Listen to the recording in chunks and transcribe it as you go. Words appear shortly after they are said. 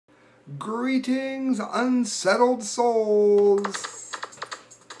Greetings, unsettled souls.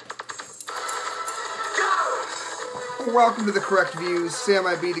 Welcome to The Correct Views. Sam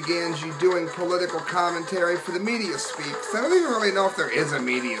I. B. Gangi doing political commentary for the Media Speaks. I don't even really know if there is a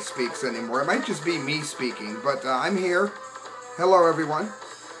Media Speaks anymore. It might just be me speaking, but I'm here. Hello, everyone.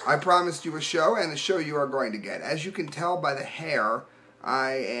 I promised you a show, and the show you are going to get. As you can tell by the hair,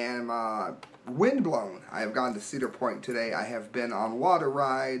 I am windblown. I have gone to Cedar Point today. I have been on water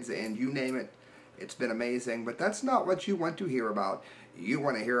rides, and you name it. It's been amazing, but that's not what you want to hear about. You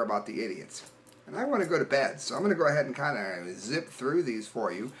want to hear about the idiots. And I want to go to bed, so I'm going to go ahead and kind of zip through these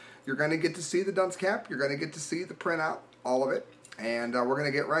for you. You're going to get to see the dunce cap. You're going to get to see the printout, all of it. And we're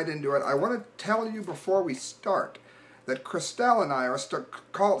going to get right into it. I want to tell you before we start that Christelle and I are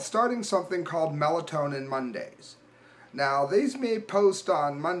starting something called Melatonin Mondays. Now, these may post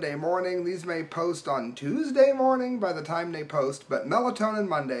on Monday morning. These may post on Tuesday morning by the time they post. But Melatonin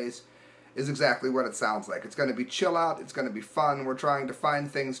Mondays is exactly what it sounds like. It's going to be chill out. It's going to be fun. We're trying to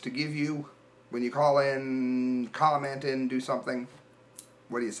find things to give you when you call in, comment in, do something.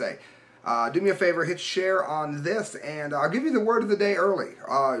 What do you say? Do me a favor, hit share on this, and I'll give you the word of the day early.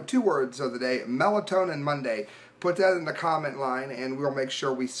 2 words of the day, Melatonin Monday. Put that in the comment line, and we'll make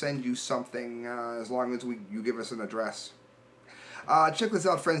sure we send you something as long as you give us an address. Check this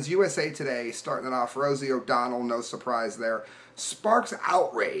out, friends. USA Today, starting it off. Rosie O Donnell, no surprise there, sparks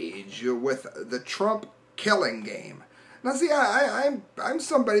outrage with the Trump killing game. Now, see, I'm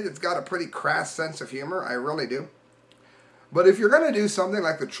somebody that's got a pretty crass sense of humor. I really do. But if you're going to do something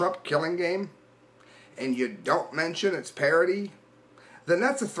like the Trump killing game, and you don't mention its parody, then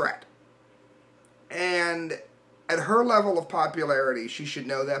that's a threat. And at her level of popularity, she should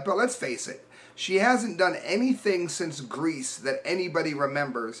know that. But let's face it, she hasn't done anything since Grease that anybody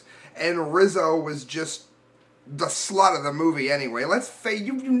remembers. And Rizzo was just the slut of the movie anyway. Let's face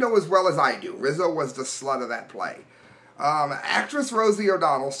you know as well as I do. Rizzo was the slut of that play. Actress Rosie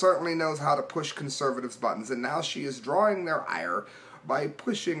O'Donnell certainly knows how to push conservatives' buttons, and now she is drawing their ire by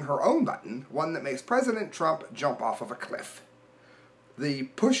pushing her own button, one that makes President Trump jump off of a cliff. The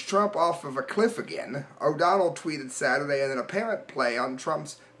push Trump off of a cliff again, O'Donnell tweeted Saturday in an apparent play on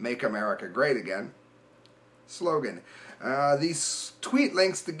Trump's Make America Great Again slogan. These tweet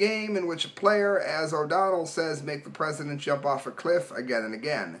links the game in which a player, as O'Donnell says, make the president jump off a cliff again and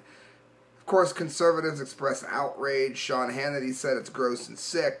again. Of course, conservatives expressed outrage. Sean Hannity said it's gross and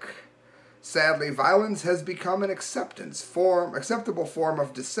sick. Sadly, violence has become an acceptable form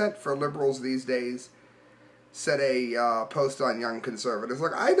of dissent for liberals these days, said a post on Young Conservatives.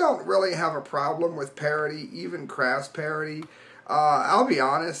 Look, I don't really have a problem with parody, even crass parody. I'll be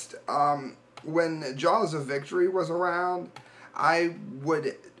honest, when Jaws of Victory was around, I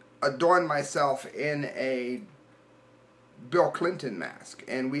would adorn myself in a Bill Clinton mask,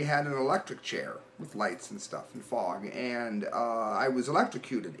 and we had an electric chair with lights and stuff and fog, and I was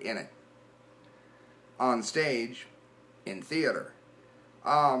electrocuted in it on stage in theater.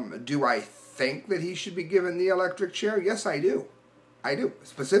 Do I think that he should be given the electric chair? Yes, I do. I do,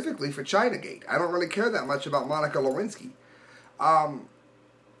 specifically for Chinagate. I don't really care that much about Monica Lewinsky.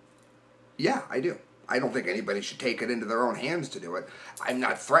 Yeah, I do. I don't think anybody should take it into their own hands to do it. I'm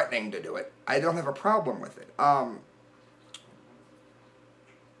not threatening to do it. I don't have a problem with it.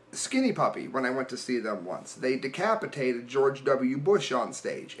 Skinny Puppy, when I went to see them once, they decapitated George W. Bush on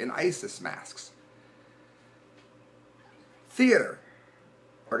stage in ISIS masks. Theater.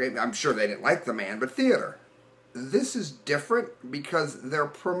 Okay, I'm sure they didn't like the man, but theater. This is different because they're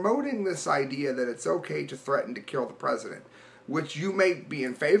promoting this idea that it's okay to threaten to kill the president, which you may be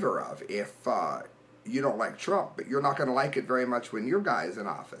in favor of if you don't like Trump, but you're not going to like it very much when your guy is in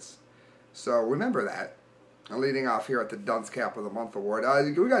office. So remember that. Leading off here at the Dunce Cap of the Month Award.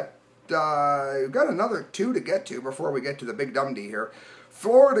 We've got another 2 to get to before we get to the big dumdy here.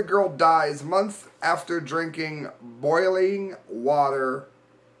 Florida girl dies months after drinking boiling water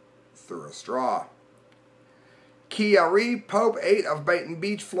through a straw. Kiari Pope, 8 of Baton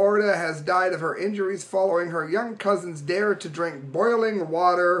Beach, Florida, has died of her injuries following her young cousin's dare to drink boiling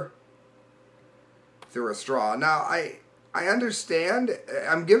water through a straw. Now, I understand.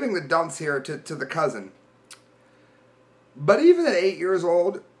 I'm giving the dunce here to the cousin. But even at 8 years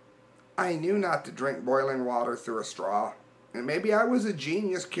old, I knew not to drink boiling water through a straw. And maybe I was a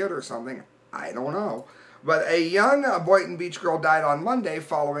genius kid or something. I don't know. But a young Boynton Beach girl died on Monday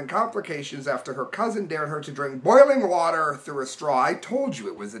following complications after her cousin dared her to drink boiling water through a straw. I told you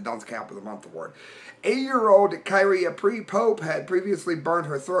it was the Dunce Cap of the Month Award. 8-year-old Kyria Pope had previously burned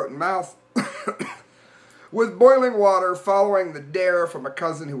her throat and mouth with boiling water following the dare from a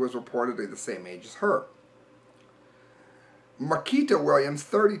cousin who was reportedly the same age as her. Marquita Williams,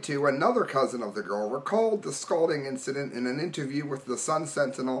 32, another cousin of the girl, recalled the scalding incident in an interview with the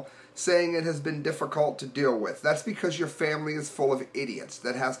Sun-Sentinel, saying it has been difficult to deal with. That's because your family is full of idiots.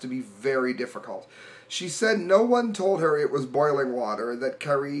 That has to be very difficult. She said no one told her it was boiling water that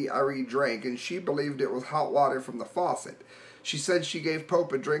Carrie Ari drank, and she believed it was hot water from the faucet. She said she gave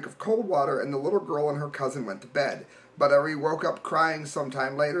Pope a drink of cold water, and the little girl and her cousin went to bed. But Ari woke up crying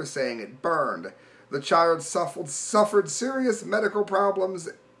sometime later, saying it burned. The child suffered serious medical problems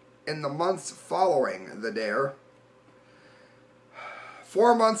in the months following the dare.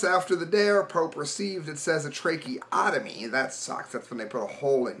 4 months after the dare, Pope received, it says, a tracheotomy. That sucks. That's when they put a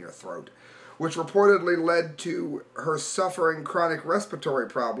hole in your throat, which reportedly led to her suffering chronic respiratory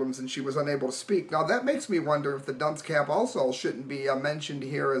problems, and she was unable to speak. Now, that makes me wonder if the dunce cap also shouldn't be mentioned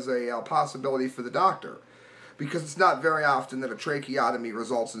here as a possibility for the doctor, because it's not very often that a tracheotomy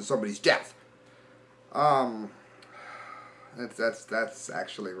results in somebody's death. That's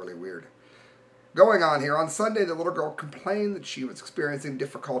actually really weird. Going on here, on Sunday, the little girl complained that she was experiencing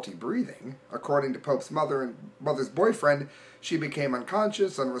difficulty breathing. According to Pope's mother and mother's boyfriend, she became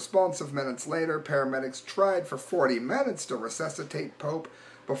unconscious. Unresponsive minutes later, paramedics tried for 40 minutes to resuscitate Pope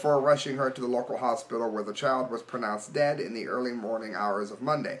before rushing her to the local hospital, where the child was pronounced dead in the early morning hours of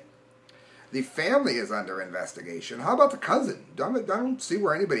Monday. The family is under investigation. How about the cousin? I don't see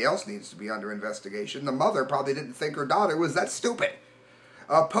where anybody else needs to be under investigation. The mother probably didn't think her daughter was that stupid.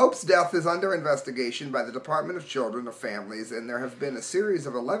 Pope's death is under investigation by the Department of Children and Families, and there have been a series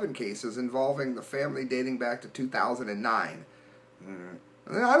of 11 cases involving the family dating back to 2009.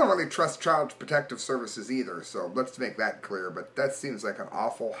 I don't really trust Child Protective Services either, so let's make that clear, but that seems like an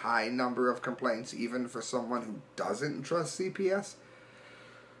awful high number of complaints, even for someone who doesn't trust CPS.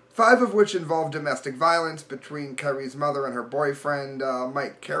 5 of which involve domestic violence between Carrie's mother and her boyfriend.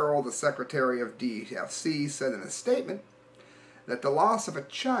 Mike Carroll, the Secretary of DFC, said in a statement that the loss of a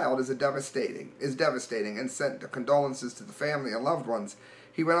child is devastating and sent condolences to the family and loved ones.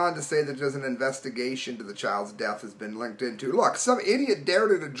 He went on to say that there's an investigation to the child's death has been linked into. Look, some idiot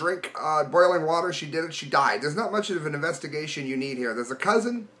dared her to drink boiling water. She did it. She died. There's not much of an investigation you need here. There's a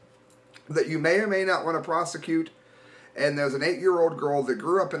cousin that you may or may not want to prosecute, and there's an 8-year-old girl that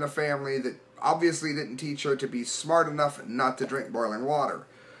grew up in a family that obviously didn't teach her to be smart enough not to drink boiling water.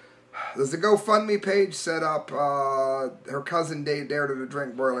 There's a GoFundMe page set up. Her cousin dared her to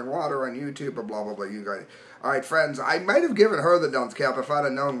drink boiling water on YouTube, blah, blah, blah. You got it. All right, friends, I might have given her the dunce cap if I'd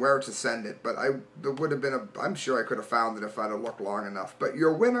have known where to send it, but there would have been I'm sure I could have found it if I'd have looked long enough. But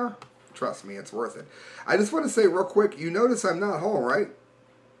your winner, trust me, it's worth it. I just want to say real quick, you notice I'm not home, right?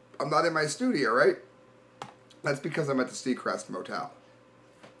 I'm not in my studio, right? That's because I'm at the Seacrest Motel.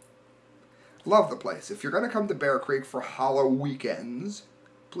 Love the place. If you're going to come to Bear Creek for Hollow weekends,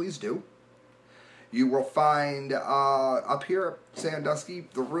 please do. You will find up here at Sandusky,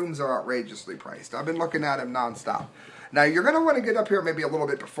 the rooms are outrageously priced. I've been looking at them nonstop. Now, you're going to want to get up here maybe a little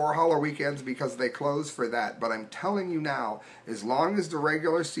bit before Hollow weekends because they close for that. But I'm telling you now, as long as the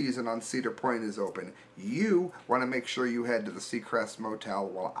regular season on Cedar Point is open, you want to make sure you head to the Seacrest Motel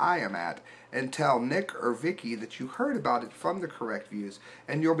while I am at and tell Nick or Vicky that you heard about it from the Correct Views,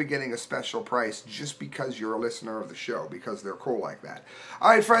 and you'll be getting a special price just because you're a listener of the show, because they're cool like that. All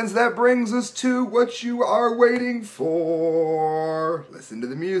right, friends, that brings us to what you are waiting for. Listen to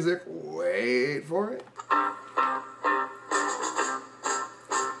the music. Wait for it.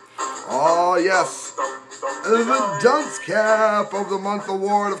 Oh, yes. The Dunce Cap of the Month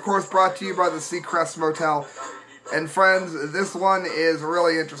Award, of course, brought to you by the Seacrest Motel. And friends, this one is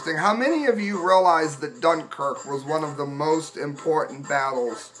really interesting. How many of you realize that Dunkirk was one of the most important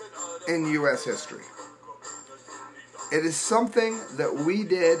battles in U.S. history? It is something that we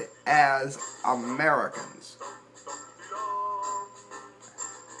did as Americans.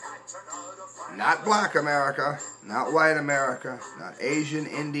 Not black America, not white America, not Asian,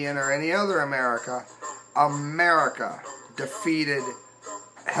 Indian, or any other America. America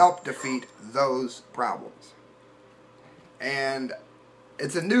helped defeat those problems. And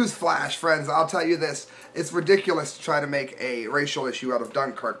it's a news flash, friends. I'll tell you this. It's ridiculous to try to make a racial issue out of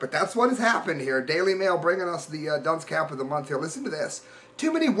Dunkirk, but that's what has happened here. Daily Mail bringing us the Dunce Cap of the Month here. Listen to this.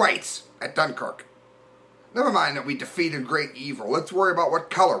 Too many whites at Dunkirk. Never mind that we defeated great evil. Let's worry about what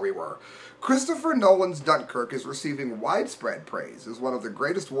color we were. Christopher Nolan's Dunkirk is receiving widespread praise as one of the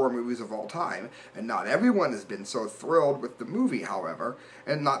greatest war movies of all time, and not everyone has been so thrilled with the movie, however,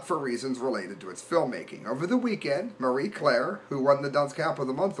 and not for reasons related to its filmmaking. Over the weekend, Marie Claire, who won the Dunce Cap of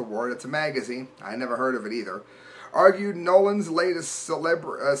the Month award, it's a magazine, I never heard of it either, argued Nolan's latest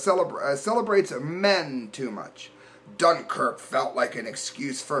celebrates men too much. Dunkirk felt like an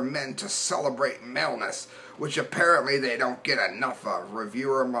excuse for men to celebrate maleness, which apparently they don't get enough of,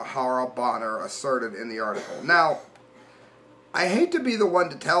 reviewer Mahara Bonner asserted in the article. Now, I hate to be the one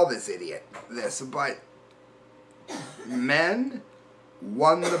to tell this idiot this, but men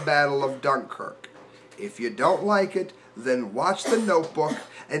won the Battle of Dunkirk. If you don't like it, then watch The Notebook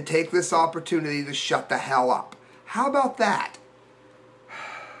and take this opportunity to shut the hell up. How about that?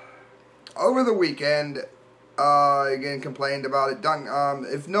 Over the weekend, again complained about it.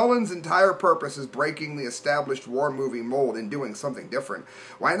 If Nolan's entire purpose is breaking the established war movie mold and doing something different,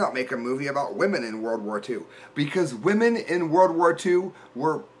 why not make a movie about women in World War II? Because women in World War II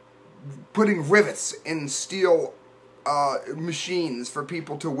were putting rivets in steel machines for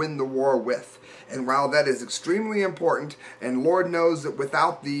people to win the war with. And while that is extremely important, and Lord knows that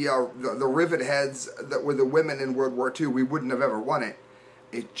without the rivet heads that were the women in World War II, we wouldn't have ever won it.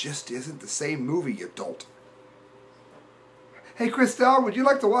 It just isn't the same movie, you dolt. Hey, Christelle, would you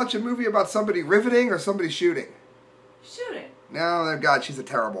like to watch a movie about somebody riveting or somebody shooting? Shooting. No, God, she's a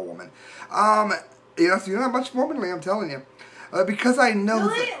terrible woman. You're not much womanly, I'm telling you. Because I know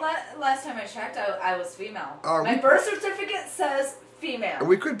really? Last time I checked, I was female. My birth certificate says female.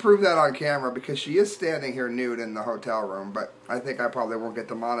 We could prove that on camera because she is standing here nude in the hotel room, but I think I probably won't get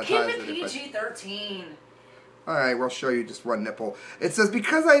demonetized. Keep it PG-13. Alright, we'll show you just one nipple. It says,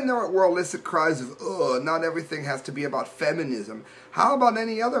 because I know it were illicit cries of, ugh, not everything has to be about feminism. How about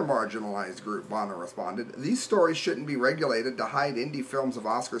any other marginalized group? Bonner responded. These stories shouldn't be regulated to hide indie films of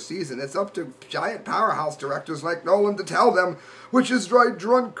Oscar season. It's up to giant powerhouse directors like Nolan to tell them, which is why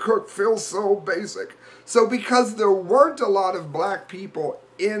Dunkirk feels so basic. So because there weren't a lot of black people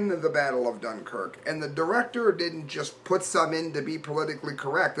in the Battle of Dunkirk, and the director didn't just put some in to be politically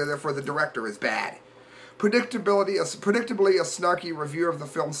correct, and therefore the director is bad. Predictably, a snarky review of the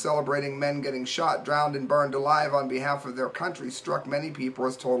film celebrating men getting shot, drowned, and burned alive on behalf of their country struck many people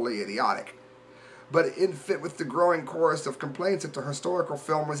as totally idiotic. But in fit with the growing chorus of complaints that the historical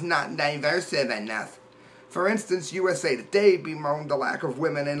film was not diverse enough. For instance, USA Today bemoaned the lack of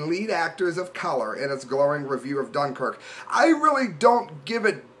women and lead actors of color in its glowing review of Dunkirk. I really don't give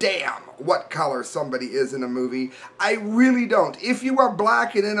a damn what color somebody is in a movie. I really don't. If you are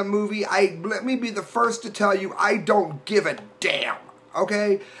black and in a movie, let me be the first to tell you, I don't give a damn.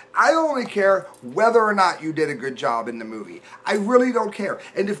 Okay? I only care whether or not you did a good job in the movie. I really don't care.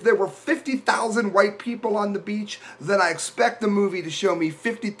 And if there were 50,000 white people on the beach, then I expect the movie to show me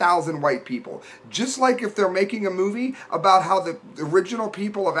 50,000 white people. Just like if they're making a movie about how the original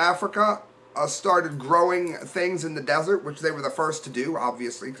people of Africa started growing things in the desert, which they were the first to do,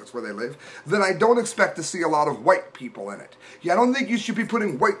 obviously, because that's where they live, then I don't expect to see a lot of white people in it. Yeah, I don't think you should be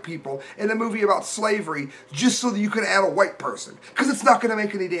putting white people in a movie about slavery just so that you can add a white person, because it's not going to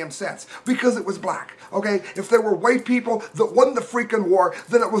make any damn sense, because it was black, okay? If there were white people that won the freaking war,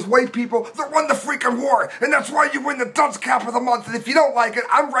 then it was white people that won the freaking war, and that's why you win the Dunce Cap of the Month, and if you don't like it,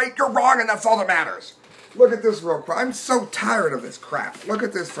 I'm right, you're wrong, and that's all that matters. Look at this real quick. I'm so tired of this crap. Look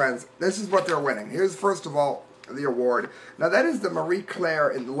at this, friends. This is what they're winning. Here's, first of all, the award. Now, that is the Marie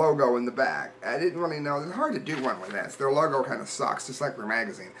Claire logo in the back. I didn't really know. It's hard to do one with this. Their logo kind of sucks, just like their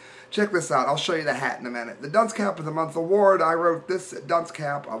magazine. Check this out. I'll show you the hat in a minute. The Dunce Cap of the Month award, I wrote this Dunce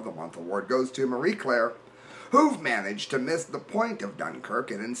Cap of the Month award goes to Marie Claire, who've managed to miss the point of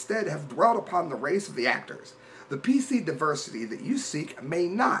Dunkirk and instead have dwelt upon the race of the actors. The PC diversity that you seek may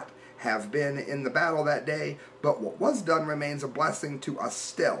not have been in the battle that day, but what was done remains a blessing to us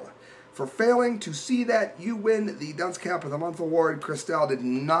still. For failing to see that, you win the Dunce Cap of the Month award. Christelle did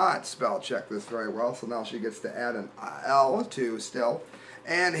not spell check this very well, so now she gets to add an L to still.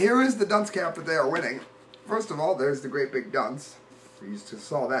 And here is the Dunce Cap that they are winning. First of all, there's the great big dunce. You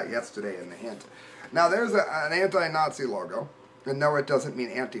saw that yesterday in the hint. Now there's an anti-Nazi logo. And no, it doesn't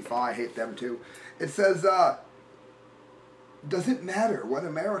mean Antifa. I hate them too. It says, does it matter what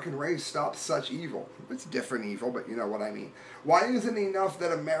American race stops such evil? It's different evil, but you know what I mean. Why isn't it enough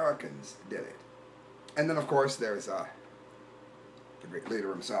that Americans did it? And then, of course, there's the great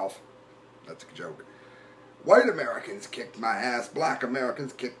leader himself. That's a joke. White Americans kicked my ass. Black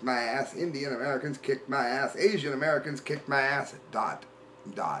Americans kicked my ass. Indian Americans kicked my ass. Asian Americans kicked my ass. ...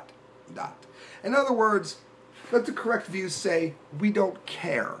 In other words, let the correct views say, we don't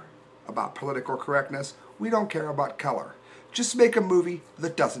care about political correctness. We don't care about color. Just make a movie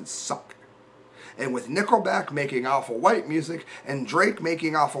that doesn't suck. And with Nickelback making awful white music and Drake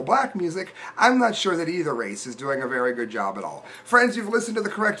making awful black music, I'm not sure that either race is doing a very good job at all. Friends, you've listened to The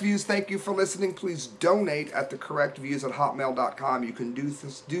Correct Views. Thank you for listening. Please donate at thecorrectviews@hotmail.com. You can do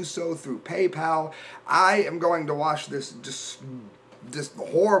so through PayPal. I am going to watch this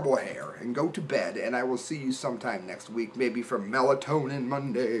horrible hair and go to bed, and I will see you sometime next week, maybe for Melatonin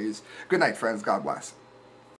Mondays. Good night, friends. God bless.